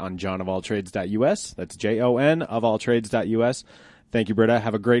about it on jonofalltrades.us. That's JON of alltrades.us. Thank you, Britta.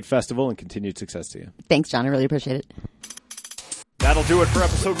 Have a great festival and continued success to you. Thanks, John. I really appreciate it. That'll do it for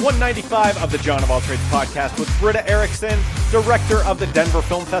episode 195 of the John of All Trades podcast with Britta Erickson, director of the Denver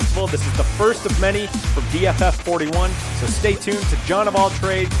Film Festival. This is the first of many from DFF 41, so stay tuned to John of All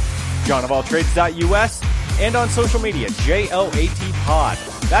Trades, jonofalltrades.us, and on social media, JOAT Pod.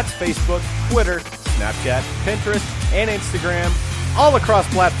 That's Facebook, Twitter, Snapchat, Pinterest, and Instagram. All across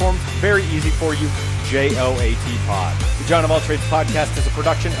platforms, very easy for you. DEFTJOAT pod. The John of All Trades podcast is a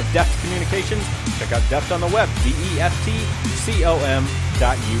production of Deft Communications. Check out Deft on the web, DEFTCOM.us.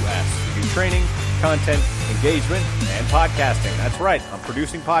 We do training, content, engagement, and podcasting. That's right, I'm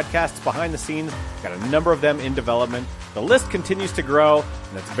producing podcasts behind the scenes. Got a number of them in development. The list continues to grow,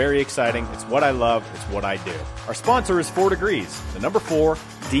 and it's very exciting. It's what I love. It's what I do. Our sponsor is 4 Degrees, the number 4,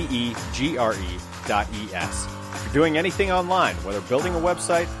 DEGRE.ES. If you're doing anything online, whether building a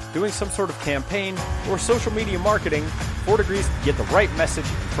website, doing some sort of campaign, or social media marketing, 4 Degrees can get the right message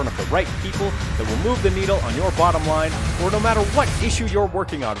in front of the right people that will move the needle on your bottom line, or no matter what issue you're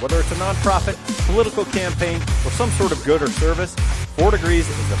working on, whether it's a nonprofit, political campaign, or some sort of good or service, 4 Degrees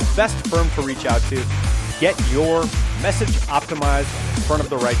is the best firm to reach out to. Get your message optimized in front of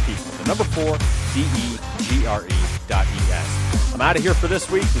the right people. The number 4, DEGRE.ES. I'm out of here for this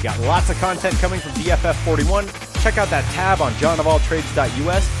week. We got lots of content coming from DFF 41. Check out that tab on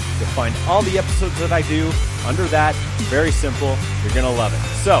johnofalltrades.us. You'll find all the episodes that I do under that. Very simple. You're going to love it.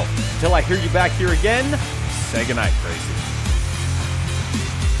 So, until I hear you back here again, say goodnight, Gracie.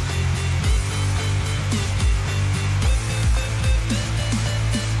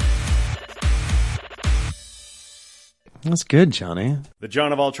 That's good, Johnny. The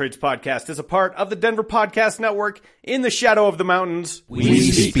John of All Trades podcast is a part of the Denver Podcast Network. In the shadow of the mountains, We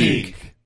speak.